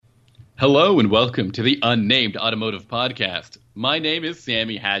Hello and welcome to the Unnamed Automotive Podcast. My name is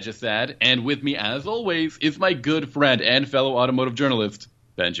Sami Haj-Assad, and with me, as always, is my good friend and fellow automotive journalist,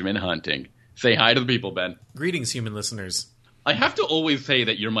 Benjamin Hunting. Say hi to the people, Ben. Greetings, human listeners. I have to always say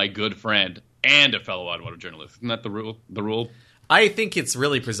that you're my good friend and a fellow automotive journalist. Isn't that the rule? I think it's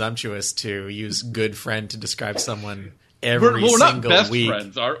really presumptuous to use good friend to describe someone every single week. We're not best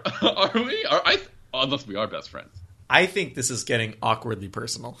friends, are we? Unless we are best friends. I think this is getting awkwardly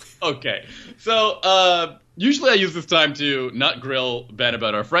personal. Okay. So, usually I use this time to not grill Ben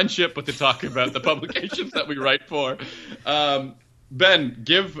about our friendship, but to talk about the publications that we write for. Ben,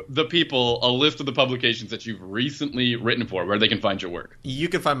 give the people a list of the publications that you've recently written for, where they can find your work. You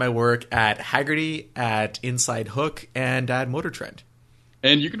can find my work at Hagerty, at Inside Hook, and at Motor Trend.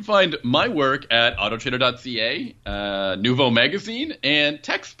 And you can find my work at autotrader.ca, Nouveau Magazine, and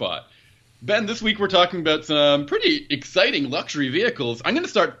TechSpot. Ben, this week we're talking about some pretty exciting luxury vehicles. I'm going to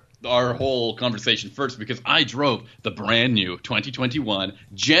start our whole conversation first because I drove the brand new 2021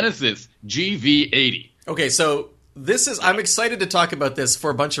 Genesis GV80. Okay, so I'm excited to talk about this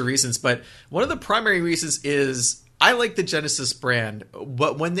for a bunch of reasons, but one of the primary reasons is I like the Genesis brand,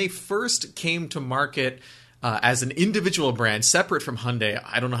 but when they first came to market as an individual brand, separate from Hyundai,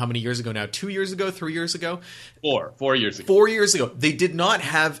 I don't know how many years ago now, 2 years ago, 3 years ago? 4 years ago. 4 years ago. They did not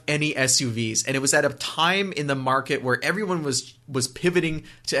have any SUVs, and it was at a time in the market where everyone was pivoting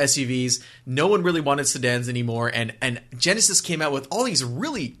to SUVs. No one really wanted sedans anymore, and Genesis came out with all these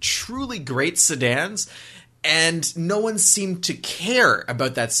really, truly great sedans, and no one seemed to care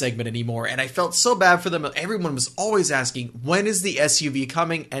about that segment anymore, and I felt so bad for them. Everyone was always asking, when is the SUV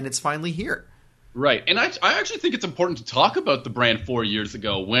coming? And it's finally here. Right, and I actually think it's important to talk about the brand 4 years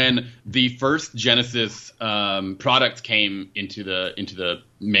ago when the first Genesis products came into the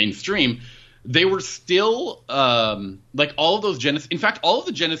mainstream. They were still like all of those Genesis. In fact, all of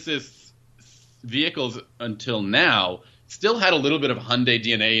the Genesis vehicles until now still had a little bit of Hyundai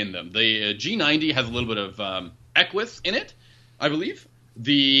DNA in them. The G90 has a little bit of Equus in it, I believe.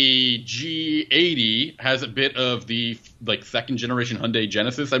 The G80 has a bit of the second generation Hyundai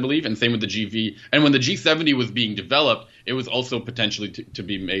Genesis, I believe, and same with the GV. And when the G70 was being developed, it was also potentially to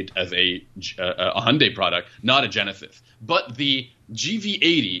be made as a Hyundai product, not a Genesis. But the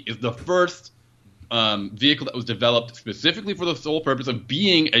GV80 is the first vehicle that was developed specifically for the sole purpose of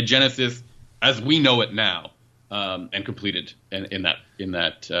being a Genesis as we know it now, and completed in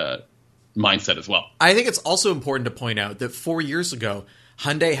that mindset as well. I think it's also important to point out that 4 years ago,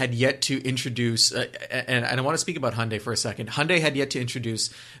 Hyundai had yet to introduce, and I want to speak about Hyundai for a second. Hyundai had yet to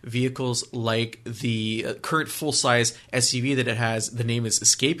introduce vehicles like the current full-size SUV that it has. The name is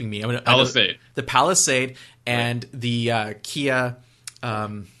escaping me. Palisade. The Palisade and the Kia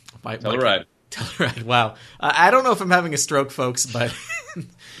Telluride. Telluride. Wow. I don't know if I'm having a stroke, folks, but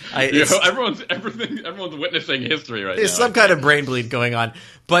everyone's witnessing history right now. There's some kind of brain bleed going on.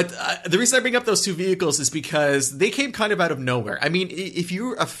 But the reason I bring up those two vehicles is because they came kind of out of nowhere. I mean, if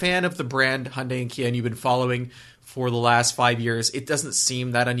you're a fan of the brand Hyundai and Kia and you've been following for the last 5 years, it doesn't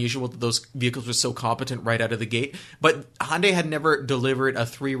seem that unusual that those vehicles were so competent right out of the gate. But Hyundai had never delivered a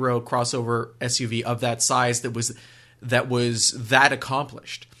 3-row crossover SUV of that size that was that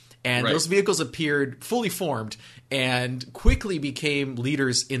accomplished. And Those vehicles appeared fully formed and quickly became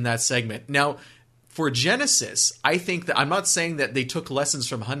leaders in that segment. Now, for Genesis, I think that I'm not saying that they took lessons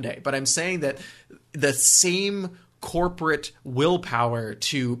from Hyundai, but I'm saying that the same corporate willpower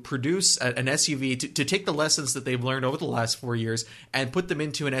to produce an SUV, to take the lessons that they've learned over the last 4 years and put them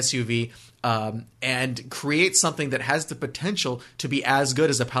into an SUV and create something that has the potential to be as good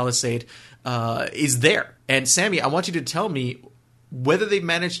as a Palisade is there. And Sami, I want you to tell me whether they've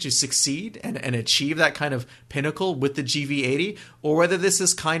managed to succeed and achieve that kind of pinnacle with the GV80, or whether this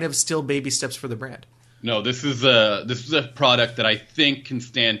is kind of still baby steps for the brand. No, this is a product that I think can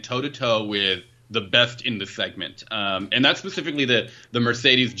stand toe-to-toe with the best in the segment. And that's specifically the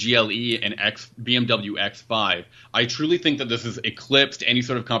Mercedes GLE and BMW X5. I truly think that this has eclipsed any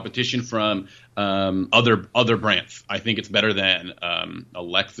sort of competition from other brands. I think it's better than a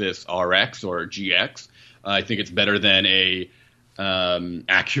Lexus RX or GX. I think it's better than a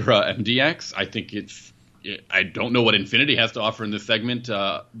Acura MDX. I think I don't know what Infiniti has to offer in this segment.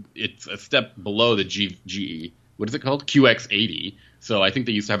 It's a step below the GE. What is it called? QX80. So I think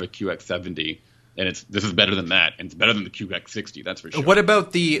they used to have a QX70, and this is better than that, and it's better than the QX60. That's for sure. What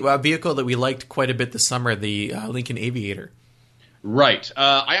about the vehicle that we liked quite a bit this summer, the Lincoln Aviator? Right.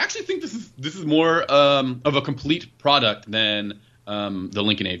 I actually think this is more of a complete product than the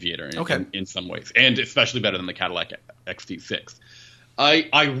Lincoln Aviator in some ways, and especially better than the Cadillac XT6.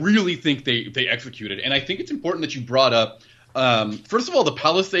 I really think they executed, and I think it's important that you brought up First of all, the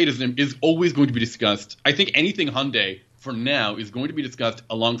Palisade is always going to be discussed. I think anything Hyundai for now is going to be discussed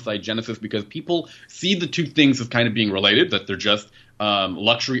alongside Genesis because people see the two things as kind of being related, that they're just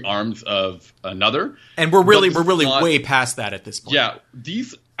luxury arms of another. And we're really way past that at this point. Yeah, the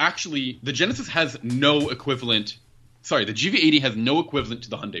Genesis has no equivalent. Sorry, the GV80 has no equivalent to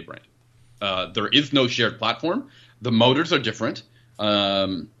the Hyundai brand. There is no shared platform. The motors are different.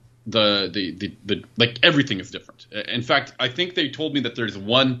 Like everything is different. In fact, I think they told me that there's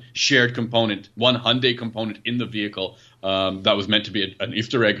one shared component, one Hyundai component in the vehicle that was meant to be an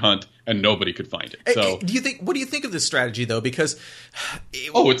Easter egg hunt, and nobody could find it. So, what do you think of this strategy though? Because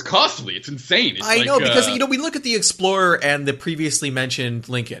it's costly. It's insane. I know because we look at the Explorer and the previously mentioned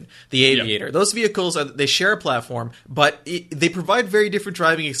Lincoln, the Aviator. Yeah. Those vehicles they share a platform, but they provide very different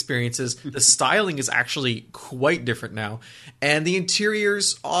driving experiences. The styling is actually quite different now, and the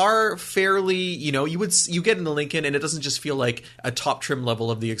interiors are fairly. You get in the Lincoln, and it doesn't just feel like a top trim level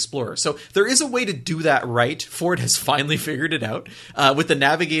of the Explorer. So there is a way to do that right. Ford has finally figured it out with the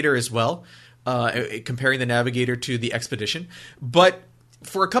Navigator as well, comparing the Navigator to the Expedition. But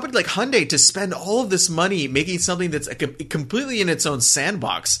for a company like Hyundai to spend all of this money making something that's completely in its own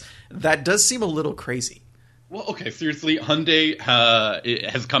sandbox, that does seem a little crazy. Well, okay, seriously, Hyundai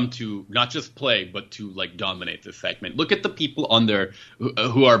has come to not just play, but to dominate this segment. Look at the people on there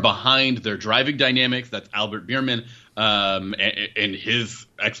who are behind their driving dynamics. That's Albert Biermann and his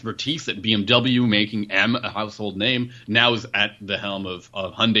expertise at BMW, making M a household name. Now is at the helm of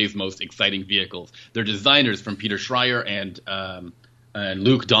Hyundai's most exciting vehicles. Their designers from Peter Schreier and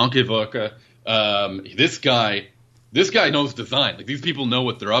Luke Donkeywerke. This guy knows design. These people know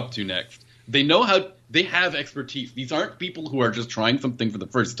what they're up to next. They know how. They have expertise. These aren't people who are just trying something for the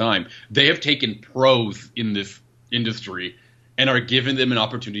first time. They have taken pros in this industry and are giving them an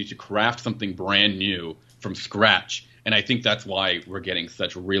opportunity to craft something brand new from scratch. And I think that's why we're getting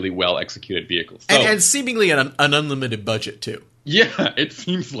such really well-executed vehicles. So, and seemingly an unlimited budget, too. Yeah, it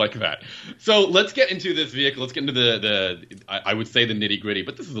seems like that. So let's get into this vehicle. Let's get into I would say the nitty-gritty,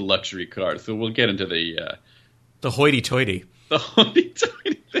 but this is a luxury car, so we'll get into the hoity-toity. The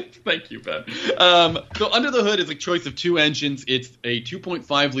hoity-toity. Thank you, Ben. So under the hood is a choice of two engines. It's a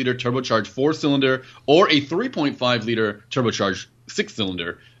 2.5-liter turbocharged 4-cylinder or a 3.5-liter turbocharged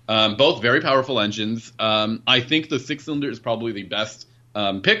 6-cylinder. Both very powerful engines. I think the 6-cylinder is probably the best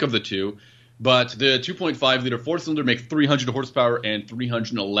pick of the two. But the 2.5-liter 4-cylinder makes 300 horsepower and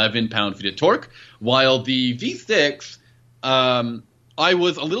 311 pound-feet of torque, while the V6 I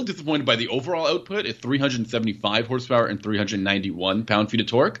was a little disappointed by the overall output at 375 horsepower and 391 pound-feet of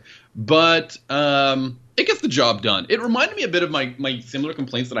torque, but it gets the job done. It reminded me a bit of my similar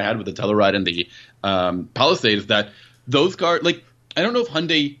complaints that I had with the Telluride and the Palisade, is that those cars, I don't know if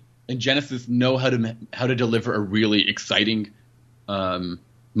Hyundai and Genesis know how to deliver a really exciting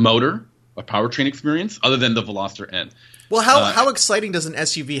motor, a powertrain experience, other than the Veloster N. Well, how exciting does an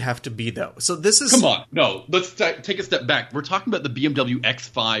SUV have to be, though? So this is... Come on. No, let's take a step back. We're talking about the BMW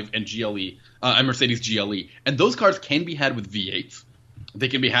X5 and GLE, and Mercedes GLE. And those cars can be had with V8s. They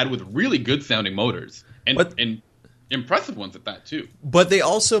can be had with really good-sounding motors. And impressive ones at that, too. But they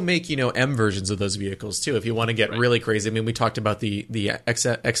also make, M versions of those vehicles, too, if you want to get really crazy. I mean, we talked about the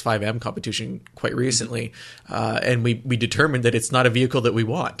X5M competition quite recently, and we determined that it's not a vehicle that we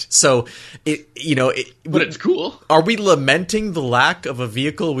want. So, but it's cool. Are we lamenting the lack of a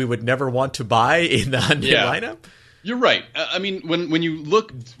vehicle we would never want to buy in the Hyundai lineup? You're right. I mean, when you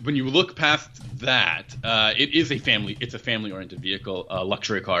look past that, it's a family-oriented vehicle, a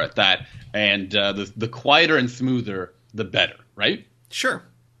luxury car at that, and the quieter and smoother, the better, right? Sure.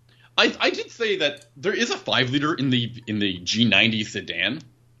 I did say that there is a 5-liter in the G90 sedan.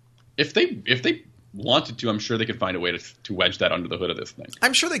 If they wanted to, I'm sure they could find a way to wedge that under the hood of this thing.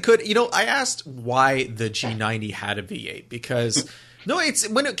 I'm sure they could. I asked why the G90 had a V8 because. No, it's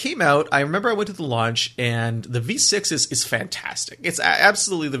when it came out, I remember I went to the launch, and the V6 is fantastic. It's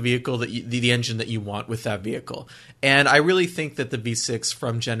absolutely the vehicle the engine that you want with that vehicle. And I really think that the V6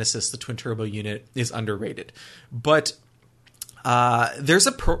 from Genesis, the twin turbo unit, is underrated. But there's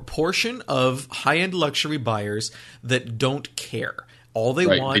a portion of high-end luxury buyers that don't care. All they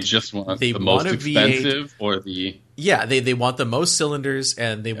want, they just want the most expensive or the... Yeah, they want the most cylinders,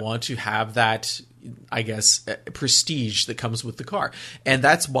 and they want to have that, I guess, prestige that comes with the car. And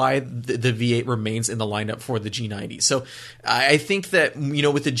that's why the V8 remains in the lineup for the G90. So I think that,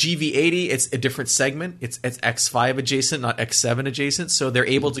 with the GV80, it's a different segment. It's X5 adjacent, not X7 adjacent. So they're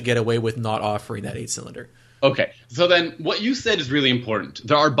able to get away with not offering that 8-cylinder. Okay, so then what you said is really important.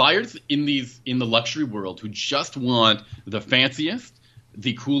 There are buyers in the luxury world who just want the fanciest,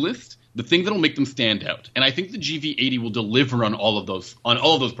 the coolest, the thing that'll make them stand out. And I think the GV80 will deliver on all of those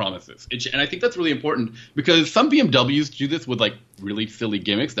promises. And I think that's really important because some BMWs do this with like really silly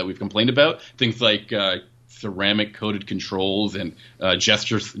gimmicks that we've complained about. Things like ceramic coated controls and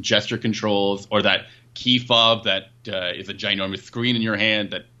gesture controls, or that key fob that is a ginormous screen in your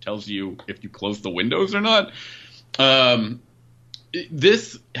hand that tells you if you close the windows or not.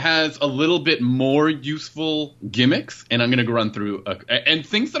 This has a little bit more useful gimmicks, and I'm going to go run through and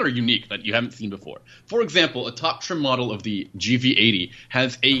things that are unique that you haven't seen before. For example, a top trim model of the GV80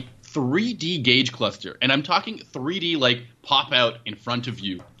 has a 3D gauge cluster, and I'm talking 3D like pop out in front of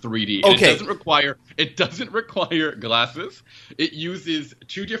you 3D. And okay. It doesn't require glasses. It uses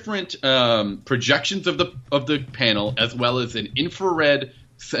two different projections of the panel, as well as an infrared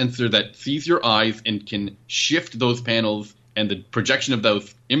sensor that sees your eyes and can shift those panels and the projection of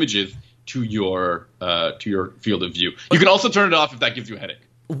those images to your field of view. You can also turn it off if that gives you a headache.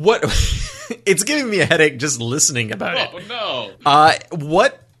 What? It's giving me a headache just listening about it. Oh no!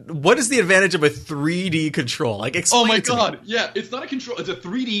 What is the advantage of a 3D control? Like, explain. Oh my it to god! me. Yeah, it's not a control; it's a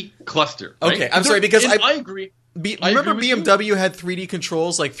 3D cluster. Right? Okay, I'm sorry because I agree. Remember BMW had 3D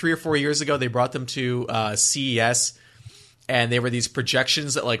controls like 3 or 4 years ago. They brought them to CES. And they were these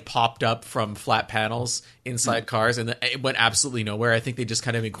projections that like popped up from flat panels inside cars, and it went absolutely nowhere. I think they just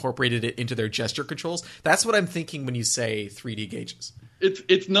kind of incorporated it into their gesture controls. That's what I'm thinking when you say 3D gauges.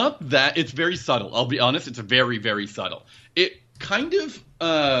 It's not that. It's very subtle. I'll be honest. It's very, very subtle. It kind of,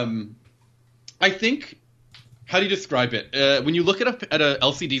 I think, how do you describe it? When you look at a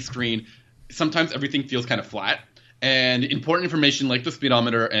LCD screen, sometimes everything feels kind of flat, and important information like the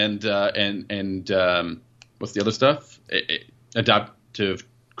speedometer and what's the other stuff? Adaptive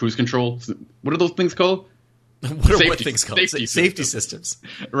cruise control. What are those things called? What things called? Safety systems.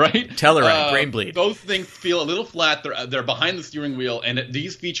 Right? Telleride, brain bleed. Those things feel a little flat. They're behind the steering wheel, and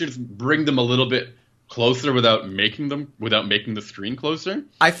these features bring them a little bit closer without making the screen closer.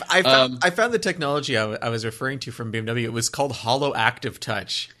 I found the technology I was referring to from BMW. It was called Holo Active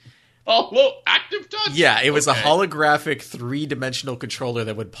Touch. Holo Active Touch? Yeah, it was a holographic 3-dimensional controller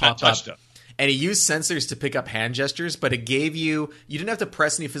that would pop up. And it used sensors to pick up hand gestures, but it gave you didn't have to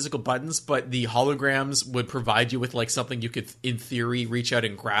press any physical buttons, but the holograms would provide you with like something you could, in theory, reach out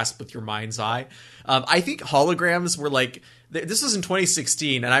and grasp with your mind's eye. I think holograms were like, this was in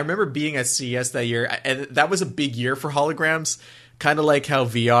 2016, and I remember being at CES that year, and that was a big year for holograms. Kind of like how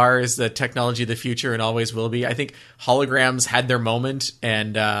VR is the technology of the future and always will be. I think holograms had their moment,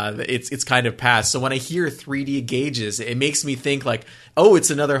 and it's kind of passed. So when I hear 3D gauges, it makes me think like, oh,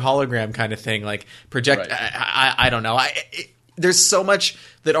 it's another hologram kind of thing. Like project. Right. I don't know. There's so much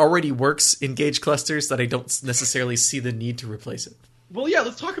that already works in gauge clusters that I don't necessarily see the need to replace it. Well, yeah,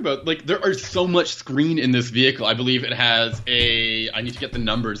 let's talk about, like, there are so much screen in this vehicle. I believe it has I need to get the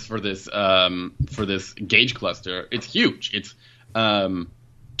numbers for this gauge cluster. It's huge. It's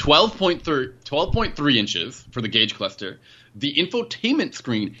 12.3 inches for the gauge cluster. The infotainment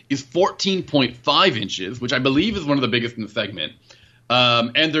screen is 14.5 inches, which I believe is one of the biggest in the segment.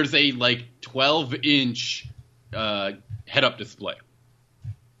 And there's a, like, 12-inch head-up display.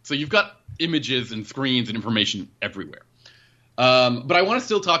 So you've got images and screens and information everywhere. But I want to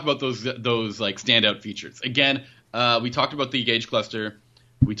still talk about those like standout features. Again, we talked about the gauge cluster.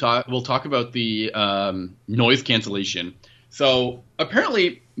 We'll talk about the noise cancellation. So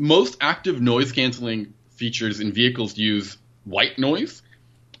apparently, most active noise canceling features in vehicles use white noise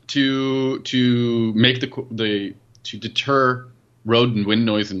to make to deter road and wind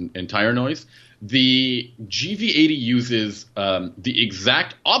noise and tire noise. The GV80 uses the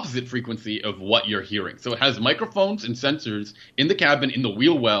exact opposite frequency of what you're hearing. So it has microphones and sensors in the cabin, in the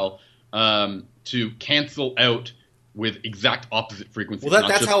wheel well, to cancel out with exact opposite frequencies. Well,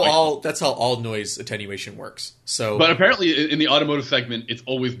 that's how all noise attenuation works. So, but apparently in the automotive segment, it's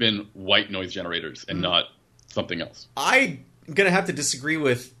always been white noise generators and not something else. I'm going to have to disagree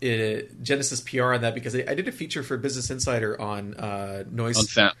with Genesis PR on that, because I did a feature for Business Insider on noise. On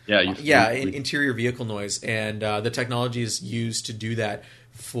sound. Interior vehicle noise, and the technology is used to do that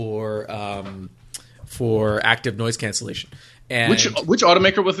for active noise cancellation. And which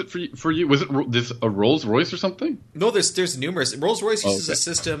automaker was it for you? Was it a Rolls-Royce or something? No, there's numerous. Rolls-Royce uses a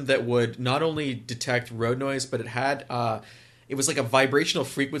system that would not only detect road noise, but it had it was like a vibrational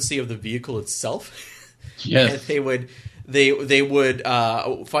frequency of the vehicle itself. Yes. And they would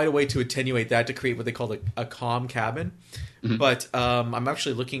find a way to attenuate that to create what they call a calm cabin. Mm-hmm. But I'm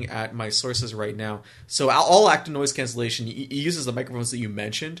actually looking at my sources right now. So all active noise cancellation uses the microphones that you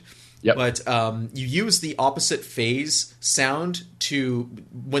mentioned. Yep. But you use the opposite phase sound to,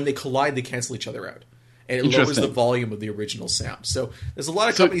 when they collide, they cancel each other out. and it lowers the volume of the original sound. So there's a lot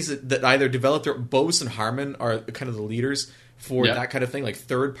of companies that either develop their Bose and Harman are kind of the leaders for that kind of thing, like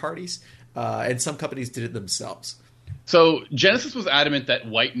third parties, and some companies did it themselves. So Genesis was adamant that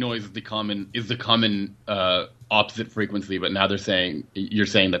white noise is the common opposite frequency, but now you're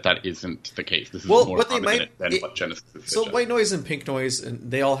saying that isn't the case. This is more common than what Genesis is. So white noise and pink noise,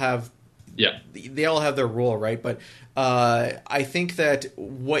 and they all have their role, right? But I think that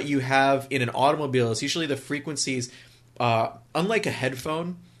what you have in an automobile is usually the frequencies, unlike a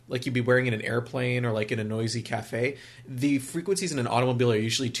headphone, like you'd be wearing in an airplane or like in a noisy cafe, the frequencies in an automobile are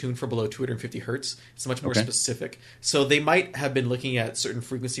usually tuned for below 250 hertz. It's much more specific. So they might have been looking at certain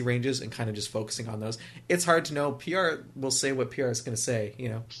frequency ranges and kind of just focusing on those. It's hard to know. PR will say what PR is going to say, you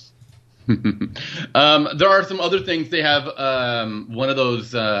know. There are some other things. They have one of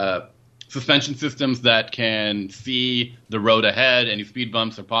those suspension systems that can see the road ahead, any speed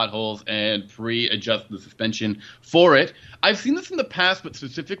bumps or potholes, and pre-adjust the suspension for it. I've seen this in the past, but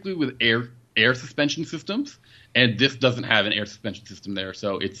specifically with air suspension systems, and this doesn't have an air suspension system there,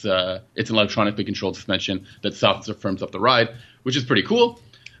 so it's an electronically controlled suspension that softens or firms up the ride, which is pretty cool.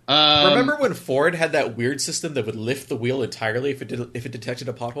 Remember when Ford had that weird system that would lift the wheel entirely if it detected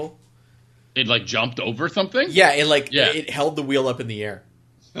a pothole? It like jumped over something? Yeah, it held the wheel up in the air.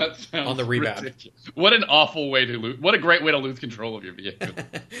 That sounds on the rebound. Ridiculous. What an awful way to lose! What a great way to lose control of your vehicle.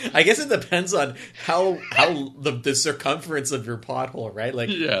 I guess it depends on how the circumference of your pothole, right? Like,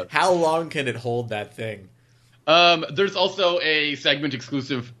 how long can it hold that thing? There's also a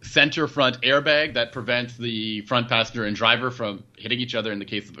segment-exclusive center front airbag that prevents the front passenger and driver from hitting each other in the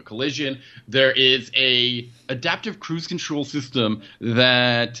case of a collision. There is a adaptive cruise control system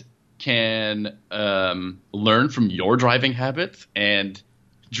that can learn from your driving habits and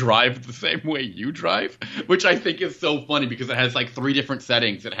drive the same way you drive, which I think is so funny because it has like 3 different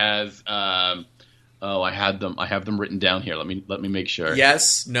settings. It has I have them written down here. Let me make sure.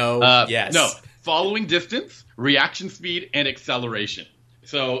 Yes, no, yes. No. Following distance, reaction speed, and acceleration.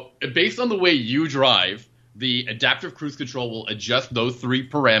 So based on the way you drive, the adaptive cruise control will adjust those 3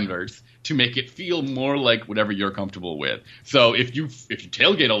 parameters to make it feel more like whatever you're comfortable with. So if you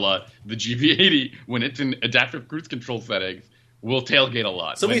tailgate a lot, the GV80, when it's in adaptive cruise control settings, will tailgate a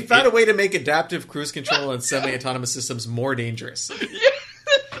lot. So we found a way to make adaptive cruise control and semi-autonomous systems more dangerous. Yes,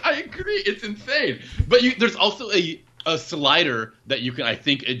 I agree. It's insane. But there's also a slider that you can, I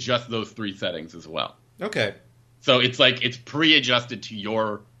think, adjust those 3 settings as well. Okay. So it's pre-adjusted to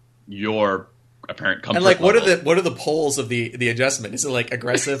your apparent comfort. And like, level. what are the poles of the adjustment? Is it like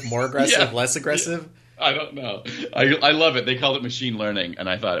aggressive, more aggressive, less aggressive? Yeah. I don't know. I love it. They called it machine learning, and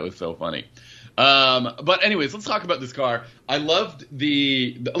I thought it was so funny. But anyways, let's talk about this car. I loved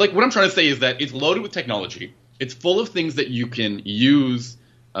what I'm trying to say is that it's loaded with technology. It's full of things that you can use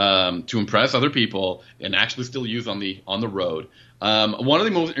to impress other people and actually still use on the road. One of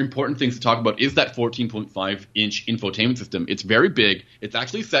the most important things to talk about is that 14.5-inch infotainment system. It's very big. It's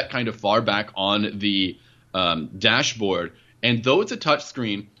actually set kind of far back on the dashboard. And though it's a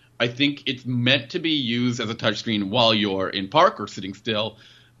touchscreen, I think it's meant to be used as a touchscreen while you're in park or sitting still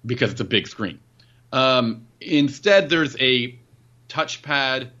because it's a big screen. Instead, there's a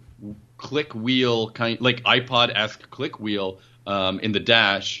touchpad click wheel, kind like iPod-esque click wheel in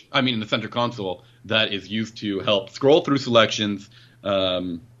the center console that is used to help scroll through selections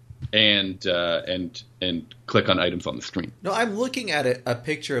and click on items on the screen. No, I'm looking at a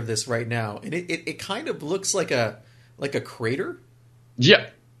picture of this right now, and it kind of looks like a crater. Yeah.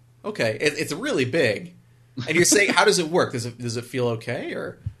 Okay, it's really big. And you're saying, how does it work? Does it feel okay,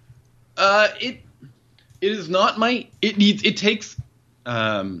 or? It is not my. It takes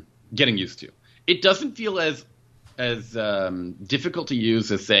getting used to. It doesn't feel as difficult to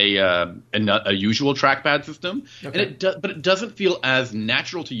use as, say, a usual trackpad system, okay. But it doesn't feel as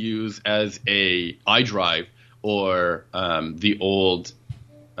natural to use as a iDrive or the old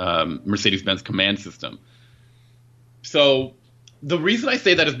Mercedes-Benz Command system. So the reason I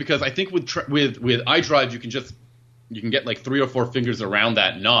say that is because I think with iDrive you can get like 3 or 4 fingers around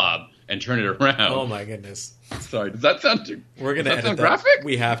that knob and turn it around. Oh my goodness! Sorry, does that sound too? We're gonna edit that. Graphic?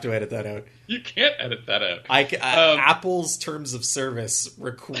 We have to edit that out. You can't edit that out. Apple's terms of service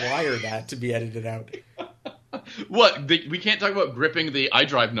require that to be edited out. What? We can't talk about gripping the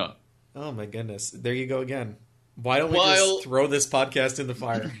iDrive knob. Oh my goodness! There you go again. Why don't we just throw this podcast in the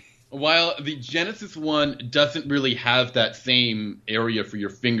fire? While the Genesis one doesn't really have that same area for your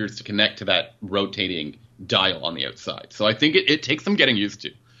fingers to connect to that rotating dial on the outside, so I think it takes some getting used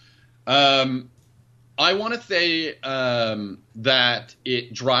to. I want to say that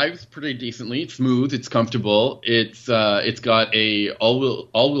it drives pretty decently. It's smooth. It's comfortable. It's got a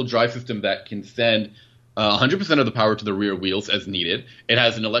all-wheel drive system that can send 100% of the power to the rear wheels as needed. It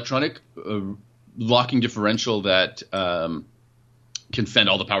has an electronic locking differential that can send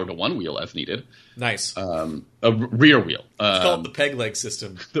all the power to one wheel as needed. Nice. A rear wheel. It's called the peg leg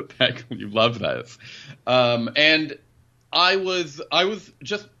system. The peg, you love that. And I was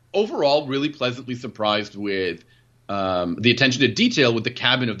just overall really pleasantly surprised with the attention to detail with the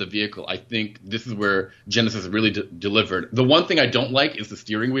cabin of the vehicle. I think this is where Genesis really delivered. The one thing I don't like is the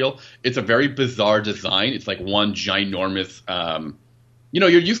steering wheel. It's a very bizarre design. It's like one ginormous, you're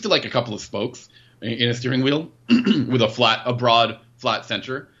used to like a couple of spokes in a steering wheel with a broad, flat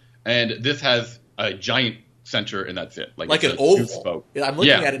center. And this has a giant center, and that's it. Like an oval. Spoke. I'm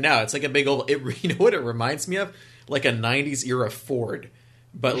looking at it now. It's like a big oval. You know what it reminds me of? Like a 90s era Ford,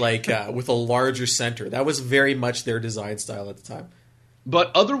 but like with a larger center. That was very much their design style at the time.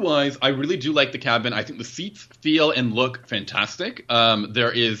 But otherwise, I really do like the cabin. I think the seats feel and look fantastic.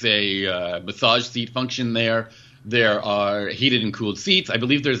 There is a massage seat function there. There are heated and cooled seats. I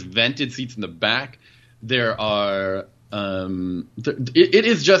believe there's vented seats in the back. There are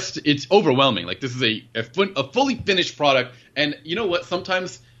it's overwhelming. Like, this is a fully finished product. And you know what?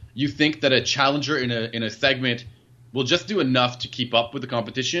 Sometimes you think that a challenger in a segment will just do enough to keep up with the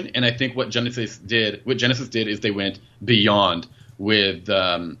competition. And I think what Genesis did is they went beyond with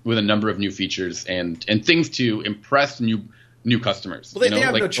a number of new features and things to impress new customers. Well, they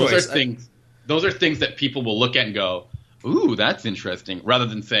have no choice. Those are things that people will look at and go, ooh, that's interesting, rather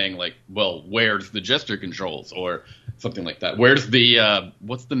than saying like, well, where's the gesture controls or something like that? Where's the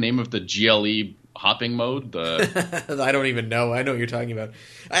what's the name of the GLE hopping mode? I don't even know. I know what you're talking about.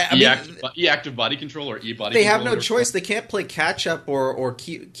 E-active body control or e-body. They have no choice. They can't play catch up or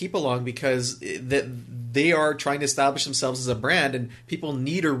keep along because they are trying to establish themselves as a brand, and people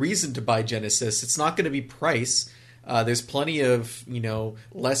need a reason to buy Genesis. It's not going to be price. There's plenty of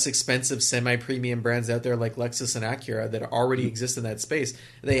less expensive semi-premium brands out there like Lexus and Acura that already exist in that space.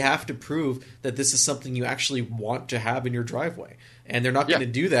 They have to prove that this is something you actually want to have in your driveway, and they're not going to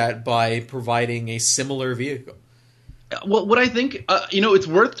do that by providing a similar vehicle. Well, what I think, it's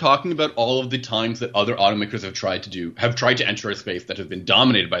worth talking about all of the times that other automakers have tried to enter a space that has been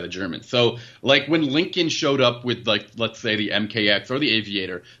dominated by the Germans. So, like when Lincoln showed up with, like, let's say the MKX or the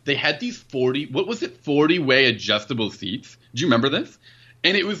Aviator, they had these 40-way adjustable seats. Do you remember this?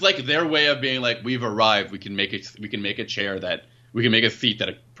 And it was like their way of being like, we've arrived. We can make a seat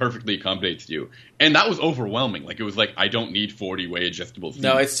that perfectly accommodates you. And that was overwhelming. Like, it was like, I don't need 40-way adjustable seats.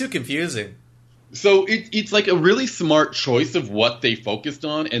 No, it's too confusing. So it's like a really smart choice of what they focused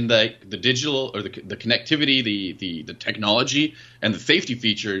on, and the digital or the connectivity, the technology, and the safety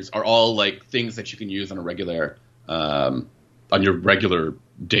features are all like things that you can use on a regular on your regular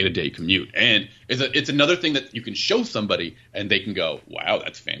day-to-day commute. And it's another thing that you can show somebody and they can go, wow,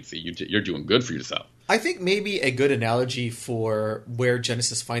 that's fancy. You're doing good for yourself. I think maybe a good analogy for where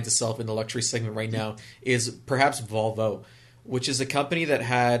Genesis finds itself in the luxury segment right now is perhaps Volvo, which is a company that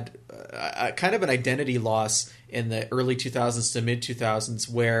had kind of an identity loss in the early 2000s to mid-2000s,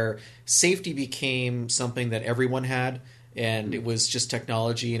 where safety became something that everyone had, and it was just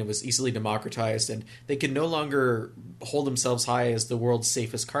technology, and it was easily democratized, and they could no longer hold themselves high as the world's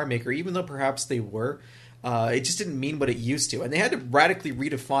safest car maker, even though perhaps they were. It just didn't mean what it used to, and they had to radically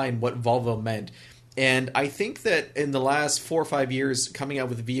redefine what Volvo meant. And I think that in the last 4 or 5 years, coming out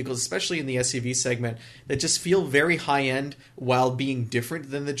with vehicles, especially in the SUV segment, that just feel very high-end while being different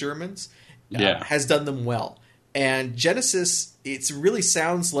than the Germans, has done them well. And Genesis, it really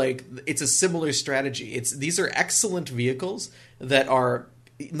sounds like it's a similar strategy. These are excellent vehicles that are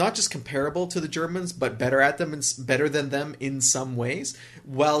not just comparable to the Germans, but better at them and better than them in some ways,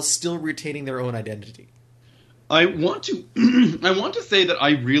 while still retaining their own identity. I want to say that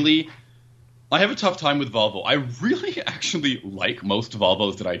I have a tough time with Volvo. I really actually like most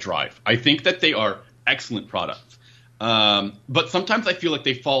Volvos that I drive. I think that they are excellent products. But sometimes I feel like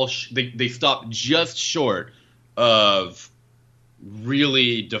they stop just short of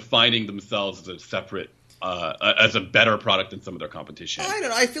really defining themselves as a separate, as a better product than some of their competition. I don't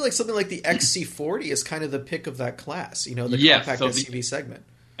know. I feel like something like the XC40 is kind of the pick of that class, the compact SUV segment.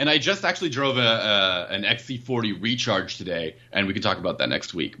 And I just actually drove an XC40 Recharge today, and we can talk about that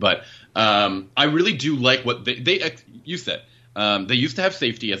next week. But I really do like what you said. They used to have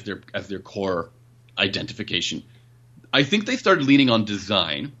safety as their core identification. I think they started leaning on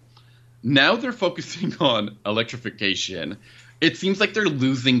design. Now they're focusing on electrification. It seems like they're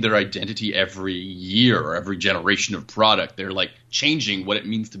losing their identity every year or every generation of product. They're like changing what it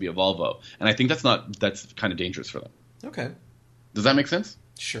means to be a Volvo, and I think that's kind of dangerous for them. Okay, does that make sense?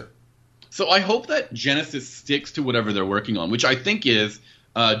 Sure. So I hope that Genesis sticks to whatever they're working on, which I think is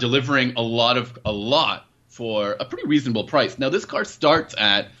delivering a lot for a pretty reasonable price. Now, this car starts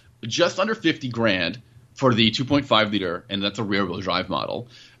at just under 50 grand for the 2.5 liter, and that's a rear-wheel drive model,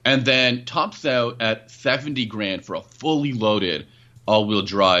 and then tops out at 70 grand for a fully loaded all-wheel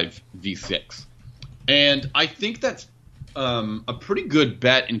drive V6. And I think that's a pretty good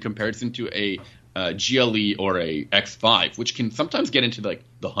bet in comparison to a GLE or a X5, which can sometimes get into like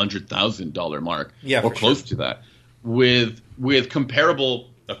the $100,000 mark, or close to that, with comparable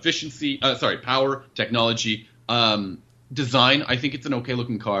efficiency, power, technology, design. I think it's an okay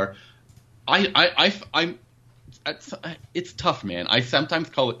looking car. It's tough, man. I sometimes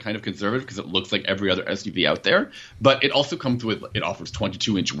call it kind of conservative because it looks like every other SUV out there, but it also comes with, it offers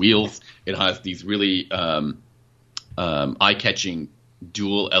 22-inch wheels. It has these really eye-catching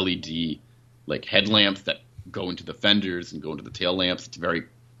dual LED like headlamps that go into the fenders and go into the tail lamps. It's very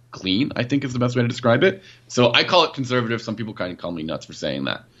clean, I think is the best way to describe it. So I call it conservative. Some people kind of call me nuts for saying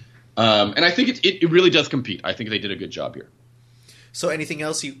that. And I think it really does compete. I think they did a good job here. So anything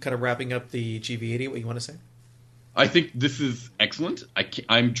else, you kind of wrapping up the GV80, what you want to say? I think this is excellent.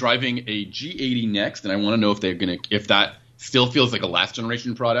 I'm driving a G80 next, and I want to know if that still feels like a last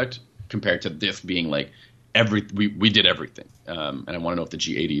generation product compared to this being like we did everything. And I want to know if the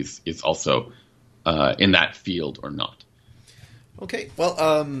G80 is also in that field or not. Okay.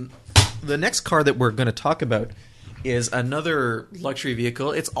 Well, the next car that we're going to talk about is another luxury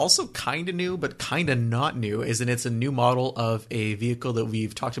vehicle. It's also kind of new, but kind of not new, as in it's a new model of a vehicle that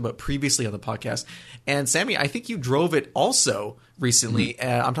we've talked about previously on the podcast. And Sammy, I think you drove it also recently.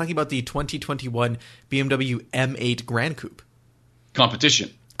 Mm-hmm. I'm talking about the 2021 BMW M8 Gran Coupe. Competition.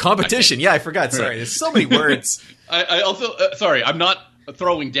 Yeah, I forgot. Sorry, there's so many words. I also, sorry, I'm not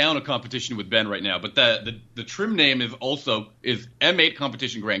throwing down a competition with Ben right now, but the trim name is M8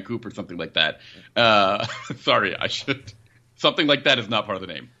 Competition Gran Coupe or something like that. Sorry, something like that is not part of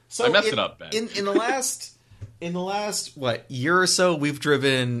the name. So I messed it up, Ben. In the last year or so, we've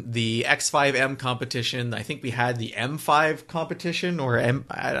driven the X5M competition. I think we had the M5 competition, or I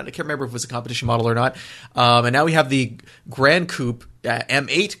can't remember if it was a competition model or not. And now we have the Gran Coupe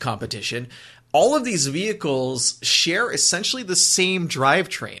M8 competition. All of these vehicles share essentially the same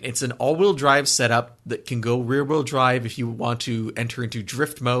drivetrain. It's an all-wheel drive setup that can go rear-wheel drive if you want to enter into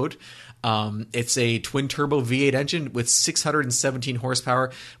drift mode. It's a twin-turbo V8 engine with 617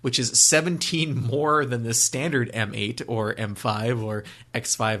 horsepower, which is 17 more than the standard M8 or M5 or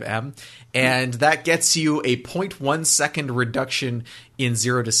X5M. And that gets you a 0.1 second reduction in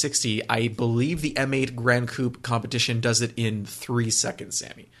 0 to 60. I believe the M8 Gran Coupe competition does it in 3 seconds,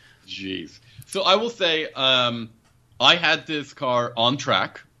 Sammy. Jeez. So I will say I had this car on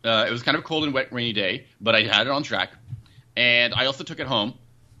track. It was kind of a cold and wet, rainy day, but I had it on track. And I also took it home.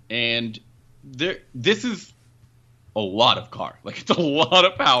 And this is a lot of car. Like, it's a lot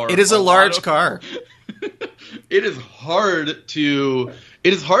of power. It is a large car. It is hard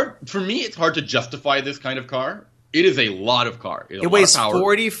for me, it's hard to justify this kind of car. It is a lot of car. It weighs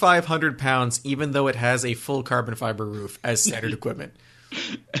 4,500 pounds, even though it has a full carbon fiber roof as standard equipment.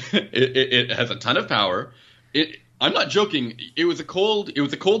 It has a ton of power. I'm not joking. It was a cold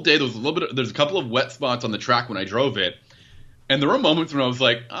day. There's a couple of wet spots on the track when I drove it, and there were moments when I was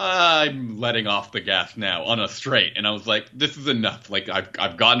like, I'm letting off the gas now on a straight, and I was like, this is enough. Like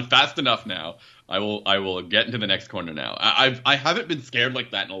I've gotten fast enough now. I will get into the next corner now. I haven't been scared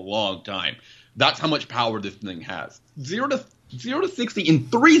like that in a long time. That's how much power this thing has. 0 to 60 in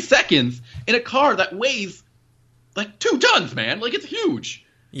 3 seconds in a car that weighs like 2 tons, man. Like, it's huge.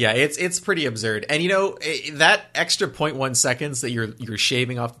 Yeah, it's pretty absurd. And, that extra 0.1 seconds that you're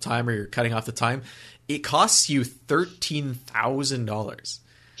shaving off the time or you're cutting off the time, it costs you $13,000.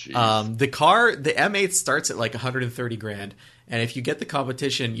 The M8 starts at like 130 grand. And if you get the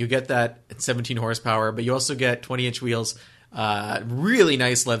competition, you get that at 17 horsepower, but you also get 20-inch wheels, really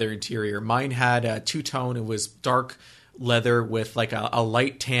nice leather interior. Mine had a two-tone. It was dark leather with like a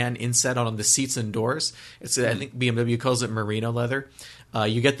light tan inset on the seats and doors. I think BMW calls it merino leather.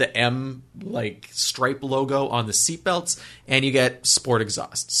 You get the M like stripe logo on the seatbelts, and you get sport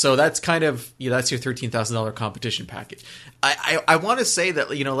exhaust. So that's kind of that's your $13,000 competition package. I want to say that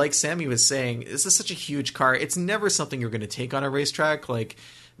like Sammy was saying, this is such a huge car. It's never something you're going to take on a racetrack. Like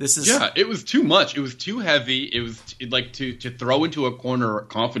this is it was too much. It was too heavy. It was like to throw into a corner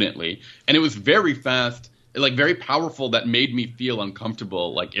confidently, and it was very fast. Like very powerful, that made me feel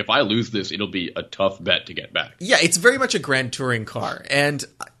uncomfortable. Like if I lose this, it'll be a tough bet to get back. Yeah, it's very much a grand touring car. And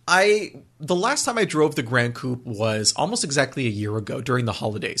The last time I drove the Grand Coupe was almost exactly a year ago during the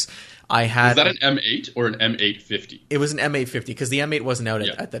holidays. I had. Is that an M8 or an M850? It was an M850 because the M8 wasn't out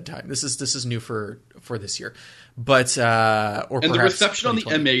at that time. This is new for this year, but and the reception on the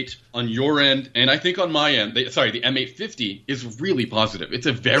M8 on your end and I think on my end, the M850 is really positive. It's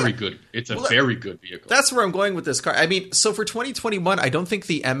a very good. It's a very good vehicle. That's where I'm going with this car. I mean, so for 2021, I don't think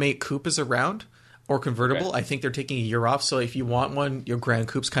the M8 Coupe is around. Or convertible. Okay. I think they're taking a year off. So if you want one, your Grand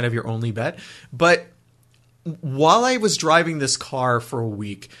Coupe's kind of your only bet. But while I was driving this car for a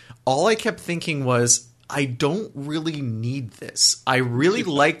week, all I kept thinking was, I don't really need this. I really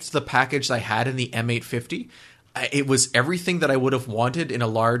liked the package I had in the M850. It was everything that I would have wanted in a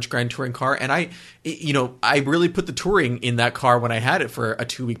large Grand Touring car. And I really put the touring in that car when I had it for a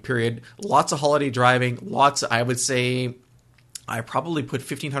 2-week period. Lots of holiday driving. I would say I probably put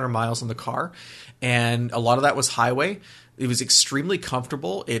 1,500 miles on the car. And a lot of that was highway. It was extremely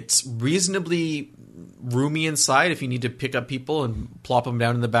comfortable. It's reasonably roomy inside if you need to pick up people and plop them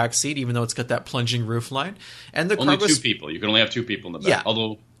down in the back seat, even though it's got that plunging roof line. And the only car was, 2 people. You can only have 2 people in the back. Yeah.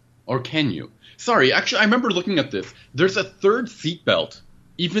 Although, or can you? Sorry, actually, I remember looking at this. There's a third seat belt,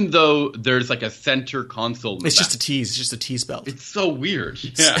 even though there's like a center console. In the it's back. Just a tease. It's just a tease belt. It's so weird.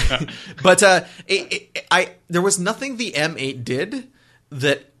 Yeah. But there was nothing the M8 did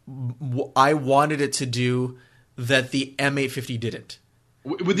that I wanted it to do that the M850 didn't.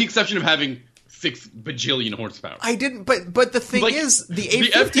 With the exception of having 6 bajillion horsepower. I didn't, but the thing is, the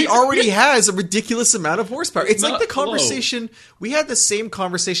 850 already has a ridiculous amount of horsepower. It's like the conversation, we had the same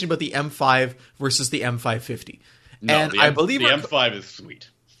conversation about the M5 versus the M550. No, and I believe the M5 is sweet.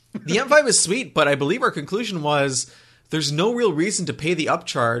 The M5 is sweet, but I believe our conclusion was there's no real reason to pay the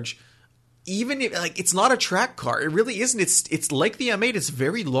upcharge. Even if, like, it's not a track car. It really isn't. It's like the M8. It's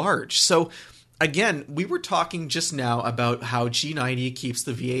very large. So, again, we were talking just now about how G90 keeps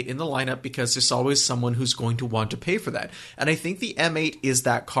the V8 in the lineup because there's always someone who's going to want to pay for that. And I think the M8 is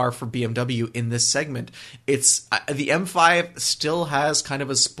that car for BMW in this segment. It's the M5 still has kind of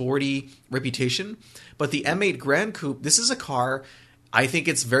a sporty reputation, but the M8 Grand Coupe, this is a car. I think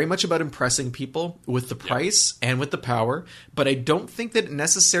it's very much about impressing people with the price and with the power, but I don't think that it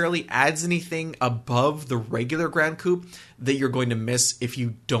necessarily adds anything above the regular Grand Coupe that you're going to miss if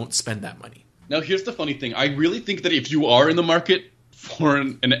you don't spend that money. Now, here's the funny thing. I really think that if you are in the market for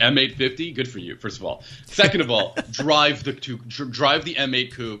an M850, good for you, first of all. Second of all, drive the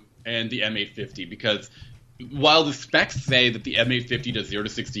M8 Coupe and the M850, because while the specs say that the M850 does 0 to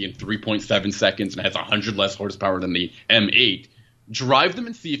 60 in 3.7 seconds and has 100 less horsepower than the M8, drive them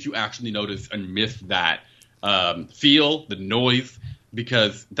and see if you actually notice and miss that feel, the noise,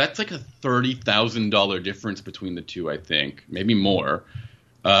 because that's like a $30,000 difference between the two, I think, maybe more,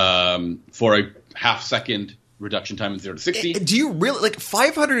 for a half-second reduction time in 0 to 60. Do you really, like,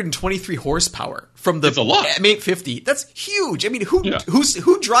 523 horsepower from the M850? That's huge. I mean,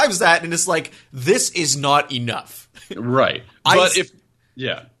 who drives that and is like, this is not enough? Right. But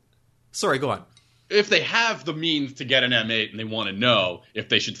Sorry, go on. If they have the means to get an M8 and they want to know if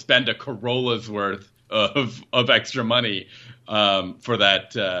they should spend a Corolla's worth of extra money for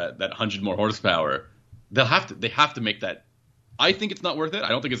that 100 more horsepower, they have to make that. I think it's not worth it. I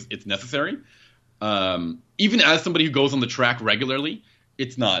don't think it's necessary. Even as somebody who goes on the track regularly,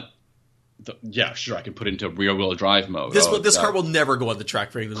 it's not. Sure, I can put it into rear-wheel drive mode. This car will never go on the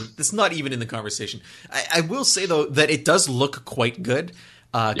track regularly. It's not even in the conversation. I will say, though, that it does look quite good.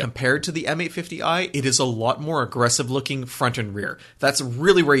 Compared to the M850i, it is a lot more aggressive looking front and rear. That's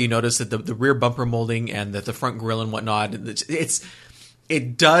really where you notice that the rear bumper molding and the front grille and whatnot,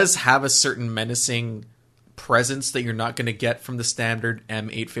 it does have a certain menacing presence that you're not going to get from the standard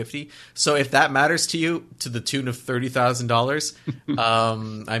M850. So if that matters to you to the tune of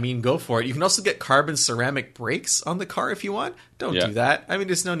 $30,000, I mean, go for it. You can also get carbon ceramic brakes on the car if you want. Don't do that. I mean,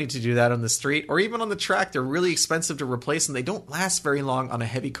 there's no need to do that on the street or even on the track. They're really expensive to replace and they don't last very long on a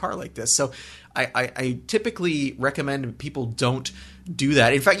heavy car like this. So I typically recommend people don't do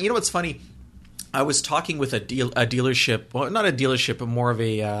that. In fact, you know what's funny? I was talking with a dealership, well, not a dealership, but more of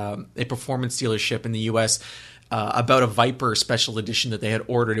a performance dealership in the U.S. About a Viper special edition that they had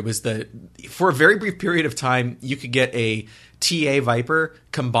ordered. It was for a very brief period of time, you could get a TA Viper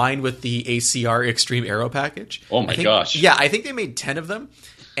combined with the ACR Extreme Aero package. Oh my gosh! Yeah, I think they made 10 of them,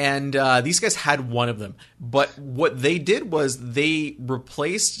 and these guys had one of them. But what they did was they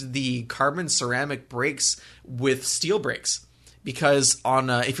replaced the carbon ceramic brakes with steel brakes. Because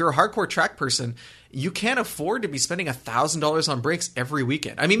if you're a hardcore track person, you can't afford to be spending $1,000 on brakes every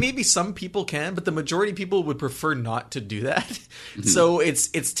weekend. I mean, maybe some people can, but the majority of people would prefer not to do that. Mm-hmm. So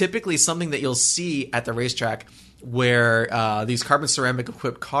it's typically something that you'll see at the racetrack where these carbon ceramic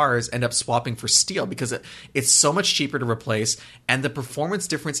equipped cars end up swapping for steel because it's so much cheaper to replace, and the performance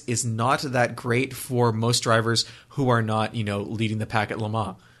difference is not that great for most drivers who are not, leading the pack at Le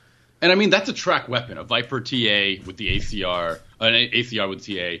Mans. And I mean, that's a track weapon, a Viper TA with the ACR, an ACR with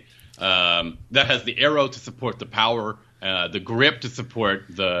TA, that has the aero to support the power, the grip to support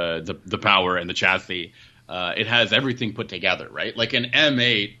the power and the chassis. It has everything put together, right? Like an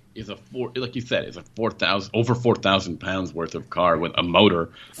M8 is like you said, is a over 4,000 pounds worth of car with a motor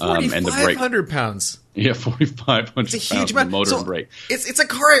and the brake. 4,500 pounds. Yeah, 4,500 pounds. It's a huge amount. Motor and brake. It's a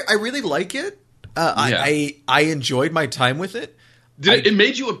car. I really like it. I enjoyed my time with it. It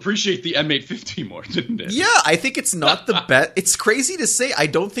made you appreciate the M850 more, didn't it? Yeah, I think it's not the best. It's crazy to say. I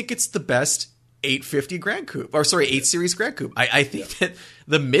don't think it's the best 850 Grand Coupe, 8 Series Grand Coupe. I think that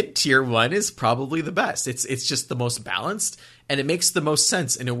the mid-tier one is probably the best. It's just the most balanced, and it makes the most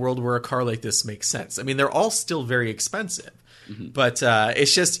sense in a world where a car like this makes sense. I mean, they're all still very expensive, but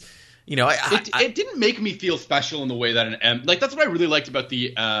it's just, it didn't make me feel special in the way that an M, like that's what I really liked about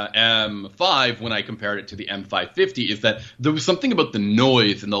the M5 when I compared it to the M550, is that there was something about the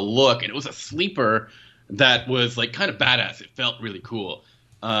noise and the look, and it was a sleeper that was like kind of badass. It felt really cool.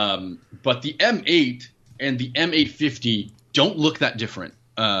 But the M8 and the M850 don't look that different.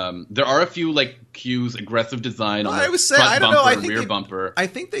 There are a few like cues, aggressive design on the front bumper, rear bumper. I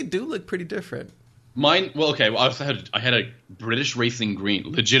think they do look pretty different. Mine, I had a British Racing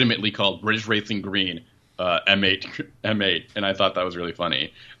Green, legitimately called British Racing Green, M8, and I thought that was really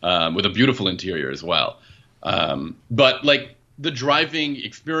funny, with a beautiful interior as well. But like the driving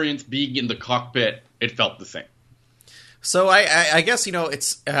experience, being in the cockpit, it felt the same. So I guess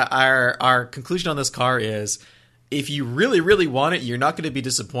it's our conclusion on this car is, if you really, really want it, you're not going to be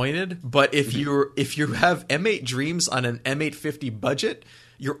disappointed. But if you have M8 dreams on an M850 budget,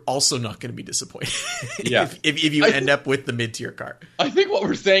 you're also not going to be disappointed. Yeah. if you end up with the mid-tier car. I think what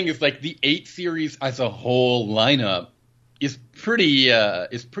we're saying is like the 8 Series as a whole lineup is pretty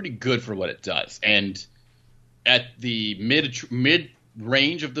good for what it does, and at the mid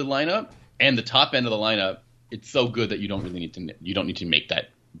range of the lineup and the top end of the lineup, it's so good that you don't need to make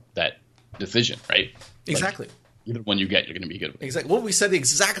that decision, right? Exactly. Like, either one you get, you're going to be good with. Exactly. Well, we said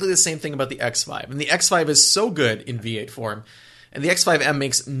exactly the same thing about the X5, and the X5 is so good in V8 form, and the X5M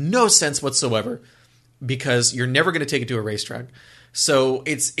makes no sense whatsoever because you're never going to take it to a racetrack. So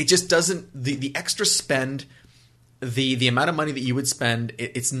it just doesn't, the extra spend, the amount of money that you would spend,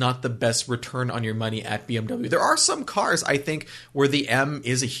 it's not the best return on your money at BMW. There are some cars, I think, where the M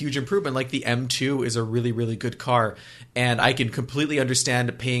is a huge improvement, like the M2 is a really, really good car, and I can completely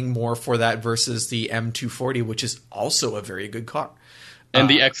understand paying more for that versus the M240, which is also a very good car. And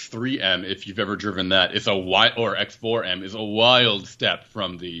the X3M, if you've ever driven that, or X4M is a wild step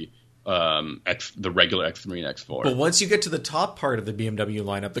from the regular X3 and X4. But once you get to the top part of the BMW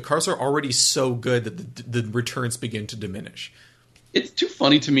lineup, the cars are already so good that the returns begin to diminish. It's too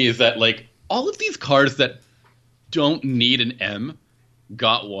funny to me is that like all of these cars that don't need an M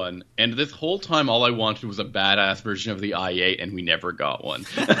got one, and this whole time all I wanted was a badass version of the i8, and we never got one.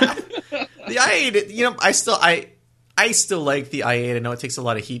 The i8, I still like the i8. I know it takes a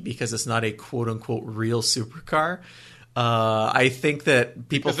lot of heat because it's not a quote-unquote real supercar. I think that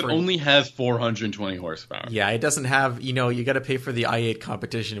because it only has 420 horsepower. Yeah, it doesn't have, you got to pay for the i8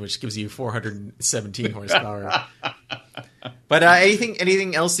 competition, which gives you 417 horsepower. But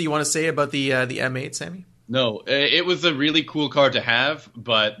anything else that you want to say about the M8, Sammy? No, it was a really cool car to have,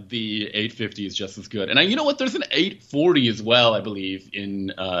 but the 850 is just as good. And you know what? There's an 840 as well, I believe, in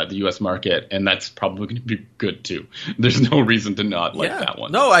the U.S. market, and that's probably going to be good too. There's no reason to not like that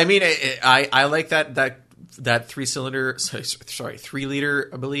one. No, I mean, I like that 3-liter,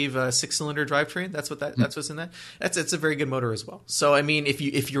 I believe, 6-cylinder drivetrain. That's what's in that. It's a very good motor as well. So I mean,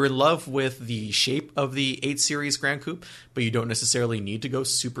 if you're in love with the shape of the 8 Series Grand Coupe, but you don't necessarily need to go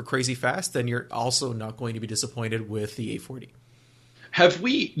super crazy fast, then you're also not going to be disappointed with the 840. Have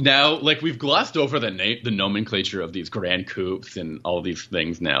we now, like, we've glossed over the nomenclature of these Grand Coupes and all these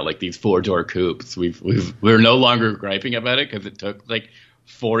things now, like these 4-door coupes. We're no longer griping about it because it took like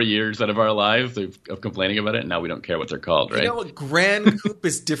 4 years out of our lives of complaining about it, and now we don't care what they're called, right? Grand Coupe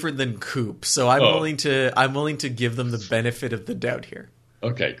is different than coupe, so I'm willing to give them the benefit of the doubt here.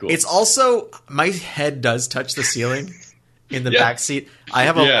 Okay, cool. It's also, my head does touch the ceiling in the back seat. I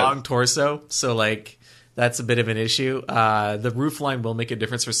have a long torso, so like that's a bit of an issue. The roofline will make a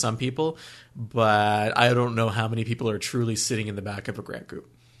difference for some people, but I don't know how many people are truly sitting in the back of a Grand Coupe.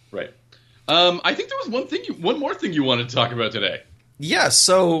 Right. I think there was one more thing you wanted to talk about today. Yeah,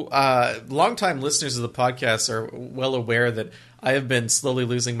 so longtime listeners of the podcast are well aware that I have been slowly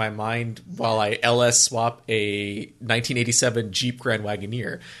losing my mind while I LS swap a 1987 Jeep Grand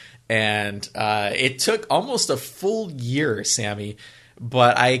Wagoneer. And it took almost a full year, Sammy.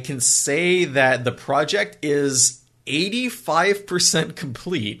 But I can say that the project is 85%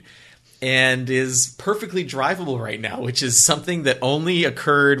 complete and is perfectly drivable right now, which is something that only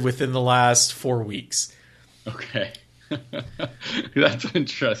occurred within the last 4 weeks. Okay. That's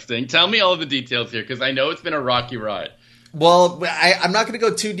interesting. Tell me all of the details here, because I know it's been a rocky ride. Well, I'm not going to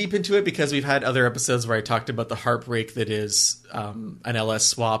go too deep into it because we've had other episodes where I talked about the heartbreak that is an LS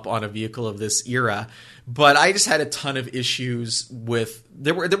swap on a vehicle of this era. But I just had a ton of issues with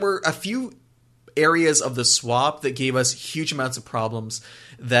there were a few areas of the swap that gave us huge amounts of problems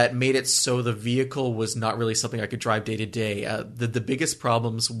that made it so the vehicle was not really something I could drive day to day. The biggest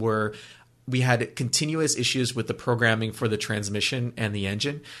problems were we had continuous issues with the programming for the transmission and the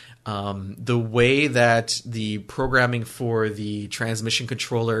engine. The way that the programming for the transmission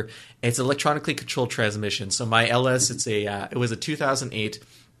controller, it's electronically controlled transmission. So my LS, it was a 2008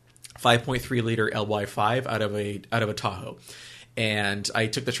 5.3 liter LY5 out of a Tahoe, and I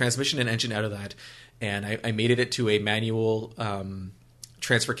took the transmission and engine out of that, and I mated it to a manual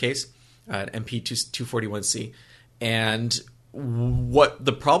transfer case, MP241C, and what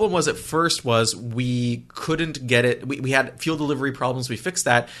the problem was at first was we couldn't get it. We had fuel delivery problems. We fixed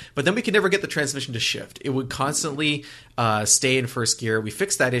that, but then we could never get the transmission to shift. It would constantly stay in first gear. We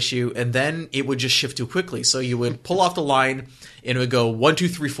fixed that issue, and then it would just shift too quickly. So you would pull off the line, and it would go 1, 2,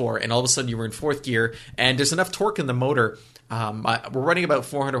 3, 4, and all of a sudden you were in fourth gear. And there's enough torque in the motor. We're running about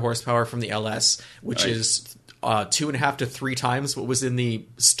 400 horsepower from the LS, which is 2.5 to 3 times what was in the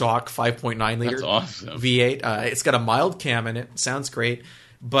stock 5.9 liter. That's awesome. V8. It's got a mild cam in it. Sounds great.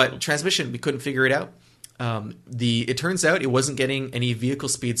 But transmission, we couldn't figure it out. It turns out it wasn't getting any vehicle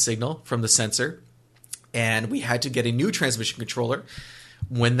speed signal from the sensor, and we had to get a new transmission controller.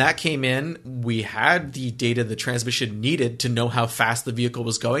 When that came in, we had the data the transmission needed to know how fast the vehicle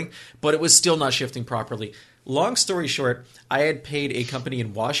was going, but it was still not shifting properly. Long story short, I had paid a company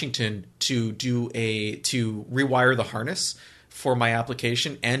in Washington to rewire the harness for my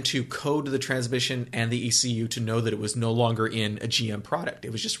application and to code the transmission and the ECU to know that it was no longer in a GM product.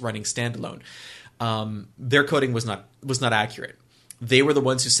 It was just running standalone. Their coding was not accurate. They were the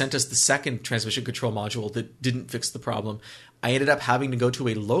ones who sent us the second transmission control module that didn't fix the problem. I ended up having to go to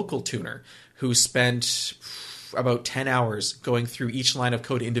a local tuner who spent about 10 hours going through each line of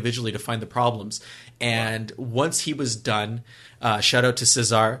code individually to find the problems. And once he was done, shout out to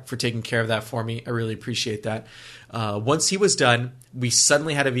Cesar for taking care of that for me. I really appreciate that. Once he was done, we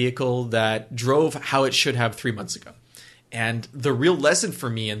suddenly had a vehicle that drove how it should have 3 months ago. And the real lesson for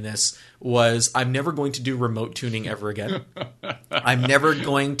me in this was I'm never going to do remote tuning ever again. I'm never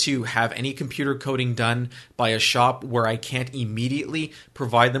going to have any computer coding done by a shop where I can't immediately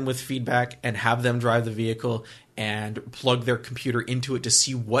provide them with feedback and have them drive the vehicle and plug their computer into it to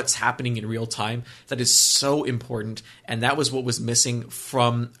see what's happening in real time. That is so important, and that was what was missing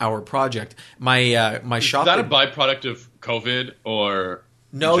from our project. My shop. Is that a byproduct of COVID, or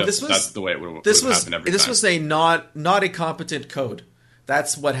no? That's the way it would happen every time. This was a not a competent code.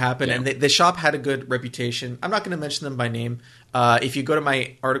 That's what happened, yeah. And the shop had a good reputation. I'm not going to mention them by name. If you go to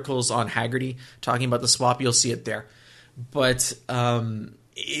my articles on Hagerty talking about the swap, you'll see it there. But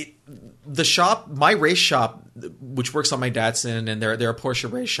the shop, my race shop, which works on my Datsun, and they're a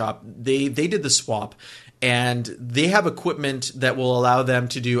Porsche race shop, they did the swap, and they have equipment that will allow them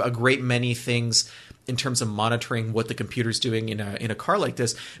to do a great many things in terms of monitoring what the computer's doing in a car like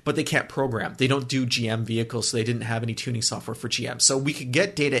this, but they can't program. They don't do GM vehicles, so they didn't have any tuning software for GM. So we could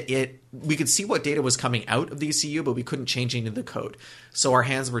get data, we could see what data was coming out of the ECU, but we couldn't change any of the code. So our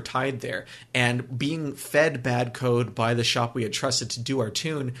hands were tied there. And being fed bad code by the shop we had trusted to do our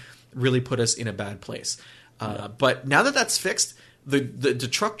tune really put us in a bad place. But now that that's fixed, the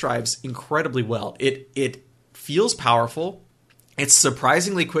truck drives incredibly well. It feels powerful. It's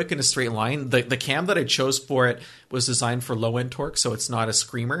surprisingly quick in a straight line. The cam that I chose for it was designed for low end torque, so it's not a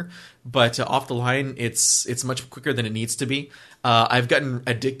screamer. But off the line, it's much quicker than it needs to be. I've gotten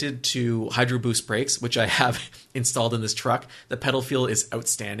addicted to Hydro Boost brakes, which I have installed in this truck. The pedal feel is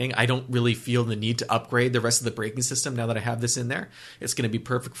outstanding. I don't really feel the need to upgrade the rest of the braking system now that I have this in there. It's going to be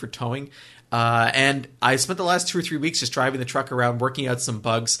perfect for towing. And I spent the last 2 or 3 weeks just driving the truck around, working out some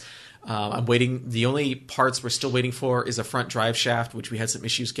bugs. I'm waiting. The only parts we're still waiting for is a front drive shaft, which we had some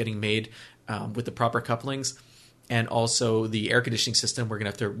issues getting made with the proper couplings. And also the air conditioning system. We're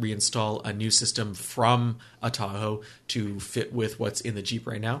going to have to reinstall a new system from a Tahoe to fit with what's in the Jeep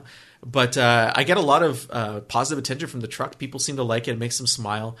right now. But I get a lot of positive attention from the truck. People seem to like it. It makes them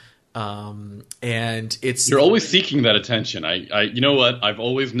smile. And it's You're always seeking that attention. You know what? I've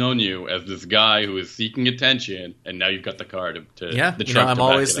always known you as this guy who is seeking attention, and now you've got the car to the truck. I'm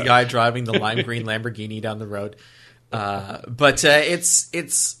always the guy driving the lime green Lamborghini down the road. But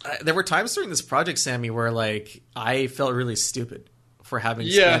there were times during this project, Sammy, where like I felt really stupid for having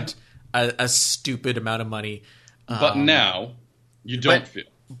spent a stupid amount of money. But now you don't feel.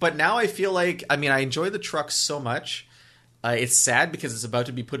 But now I feel like, I mean, I enjoy the truck so much. It's sad because it's about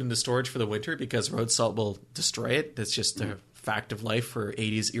to be put into storage for the winter because road salt will destroy it. That's just a fact of life for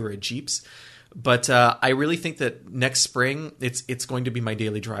 80s era Jeeps. But I really think that next spring it's going to be my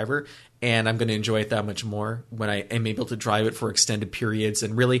daily driver, and I'm going to enjoy it that much more when I am able to drive it for extended periods.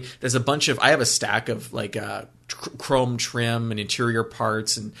 And really, there's I have a stack of like chrome trim and interior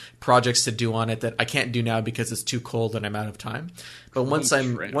parts and projects to do on it that I can't do now because it's too cold and I'm out of time. But once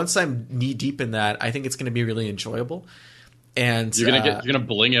I'm knee deep in that, I think it's going to be really enjoyable. And you're gonna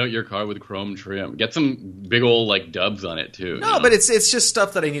bling out your car with chrome trim. Get some big old like dubs on it too. No, but it's just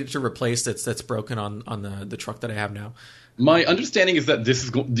stuff that I needed to replace that's broken on the truck that I have now. My understanding is that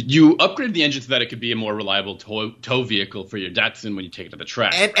you upgraded the engine so that it could be a more reliable tow vehicle for your Datsun when you take it to the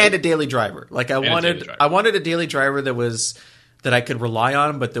track, and a daily driver. Like I wanted a daily driver that I could rely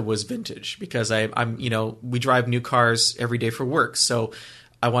on, but that was vintage because I'm we drive new cars every day for work, so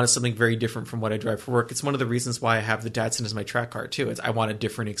I wanted something very different from what I drive for work. It's one of the reasons why I have the Datsun as my track car too. I want a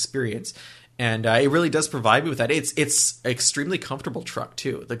different experience, and it really does provide me with that. It's extremely comfortable truck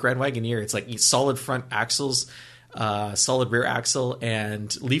too. The Grand Wagoneer, it's like solid front axles, solid rear axle,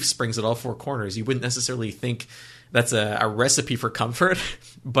 and leaf springs at all four corners. You wouldn't necessarily think that's a recipe for comfort,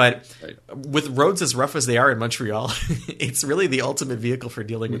 but with roads as rough as they are in Montreal, it's really the ultimate vehicle for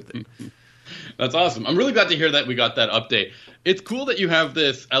dealing with it. That's awesome. I'm really glad to hear that we got that update. It's cool that you have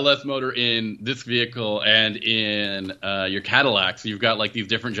this LS motor in this vehicle and in your Cadillac. So you've got like these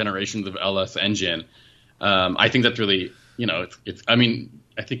different generations of LS engine. I think that's really, it's. I mean,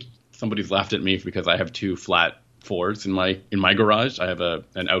 I think somebody's laughed at me because I have two flat Fords in my garage. I have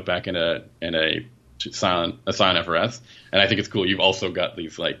an Outback and a Scion FRS, and I think it's cool. You've also got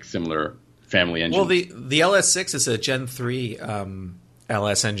these like similar family engines. Well, the LS6 is a Gen 3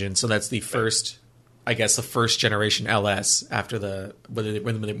 LS engine, so that's the first, I guess, the first generation LS after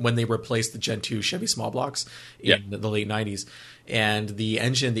when they replaced the Gen 2 Chevy small blocks in the late 90s. And the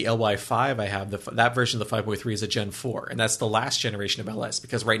engine, the LY5 I have, that version of the 5.3 is a Gen 4, and that's the last generation of LS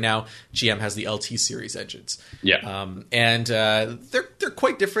because right now GM has the LT series engines. Yeah. And they're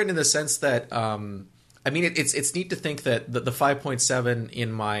quite different in the sense that I mean it's neat to think that the 5.7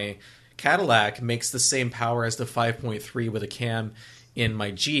 in my Cadillac makes the same power as the 5.3 with a cam in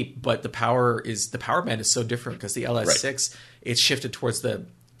my Jeep, but the power band is so different because the LS6 it's shifted towards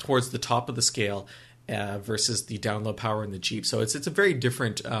the top of the scale versus the down low power in the Jeep. So it's a very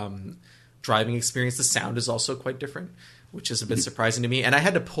different driving experience. The sound is also quite different, which is a bit surprising to me. And I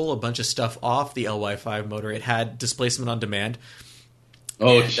had to pull a bunch of stuff off the LY5 motor. It had displacement on demand.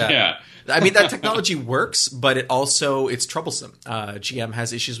 Yeah. I mean, that technology works, but it's troublesome. GM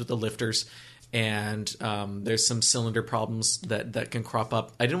has issues with the lifters, and there's some cylinder problems that can crop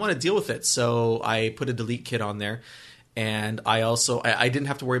up. I didn't want to deal with it, so I put a delete kit on there. And I also I didn't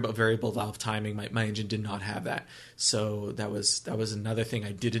have to worry about variable valve timing. My engine did not have that, so that was another thing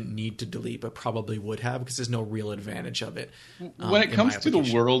I didn't need to delete, but probably would have because there's no real advantage of it. When it comes to the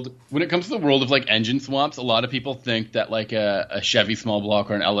world of like engine swaps, a lot of people think that like a Chevy small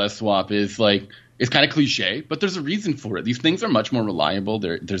block or an LS swap is like it's kind of cliche, but there's a reason for it. These things are much more reliable.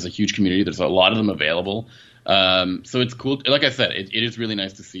 There's a huge community. There's a lot of them available. So it's cool. Like I said, it is really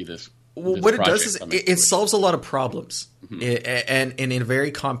nice to see this. Well, what it does is it solves a lot of problems and in a very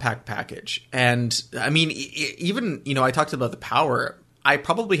compact package. And I mean, even, I talked about the power. I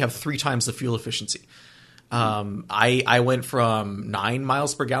probably have 3 times the fuel efficiency. I went from 9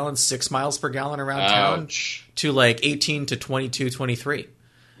 miles per gallon, 6 miles per gallon around town to like 18 to 22, 23.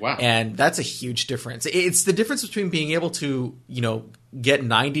 Wow. And that's a huge difference. It's the difference between being able to, get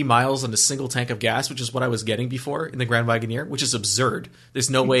 90 miles on a single tank of gas, which is what I was getting before in the Grand Wagoneer, which is absurd. There's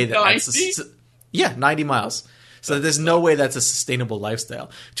no way that 90 miles. So there's no way that's a sustainable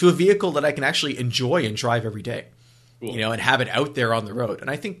lifestyle to a vehicle that I can actually enjoy and drive every day, cool. And have it out there on the road. And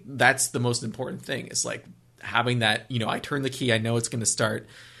I think that's the most important thing is like having that, I turn the key, I know it's going to start,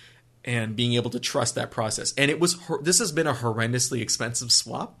 and being able to trust that process. And this has been a horrendously expensive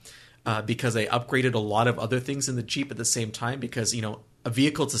swap. Because I upgraded a lot of other things in the Jeep at the same time because, a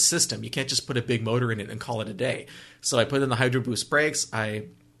vehicle's a system. You can't just put a big motor in it and call it a day. So I put in the Hydro Boost brakes. I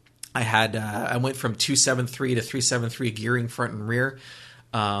went from 273 to 373 gearing front and rear.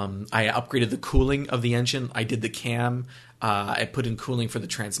 I upgraded the cooling of the engine. I did the cam. I put in cooling for the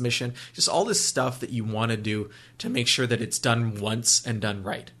transmission. Just all this stuff that you want to do to make sure that it's done once and done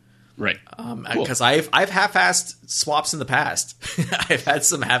right. Right. Because I've half-assed swaps in the past. I've had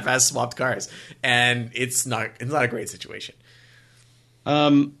some half-assed swapped cars, and it's not a great situation.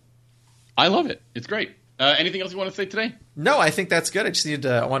 I love it. It's great. Anything else you want to say today? No, I think that's good.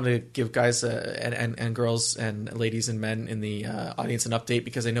 I wanted to give guys and girls and ladies and men in the audience an update,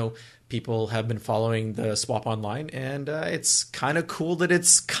 because I know people have been following the swap online, and it's kind of cool that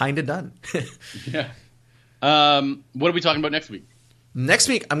it's kind of done. Yeah. What are we talking about next week? Next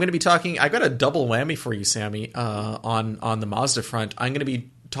week, I'm going to be talking. I got a double whammy for you, Sammy, on the Mazda front. I'm going to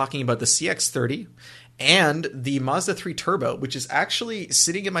be talking about the CX-30 and the Mazda 3 Turbo, which is actually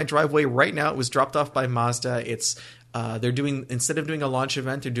sitting in my driveway right now. It was dropped off by Mazda. It's they're doing, instead of doing a launch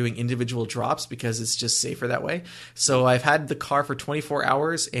event, they're doing individual drops because it's just safer that way. So I've had the car for 24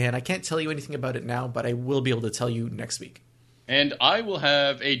 hours, and I can't tell you anything about it now, but I will be able to tell you next week. And I will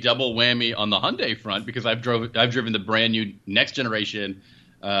have a double whammy on the Hyundai front, because I've driven the brand new next generation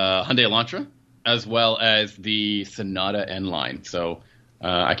Hyundai Elantra, as well as the Sonata N-Line. So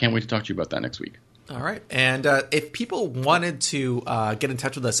I can't wait to talk to you about that next week. All right. And if people wanted to get in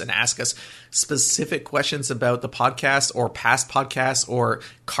touch with us and ask us specific questions about the podcast or past podcasts or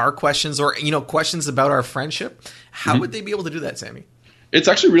car questions or, questions about our friendship, how would they be able to do that, Sammy? It's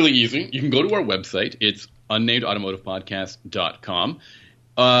actually really easy. You can go to our website. It's unnamedautomotivepodcast.com.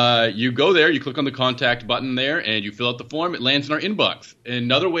 You go there, you click on the contact button there, and you fill out the form. It lands in our inbox.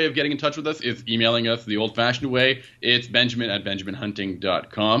 Another way of getting in touch with us is emailing us the old-fashioned way. It's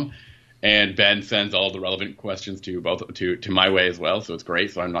benjamin@benjaminhunting.com. And Ben sends all the relevant questions to my way as well, so it's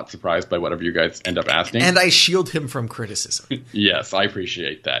great. So I'm not surprised by whatever you guys end up asking. And I shield him from criticism. Yes, I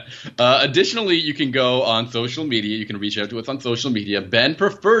appreciate that. Additionally, you can go on social media. You can reach out to us on social media. Ben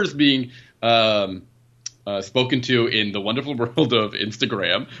prefers being spoken to in the wonderful world of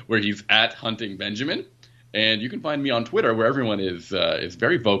Instagram, where he's at Hunting Benjamin. And you can find me on Twitter, where everyone is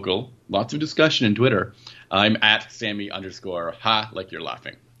very vocal. Lots of discussion in Twitter. I'm at Sammy_ha, like you're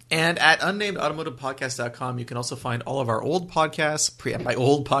laughing. And at unnamedautomotivepodcast.com, you can also find all of our old podcasts. By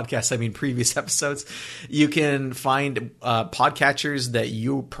old podcasts, I mean previous episodes. You can find podcatchers that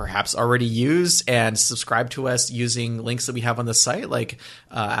you perhaps already use and subscribe to us using links that we have on the site, like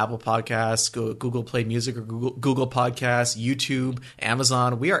Apple Podcasts, Google Play Music or Google Podcasts, YouTube,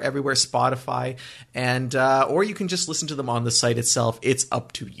 Amazon. We are everywhere, Spotify. And or you can just listen to them on the site itself. It's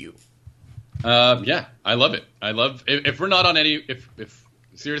up to you. Yeah, I love it. I love if we're not on any if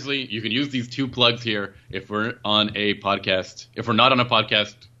seriously, you can use these two plugs here. If we're on a podcast, if we're not on a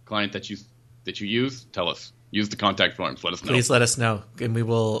podcast client that you use, tell us. Use the contact forms. Let us know. Please let us know, and we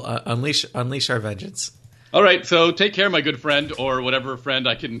will unleash our vengeance. All right, so take care, my good friend, or whatever friend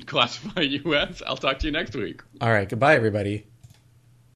I can classify you as. I'll talk to you next week. All right, goodbye, everybody.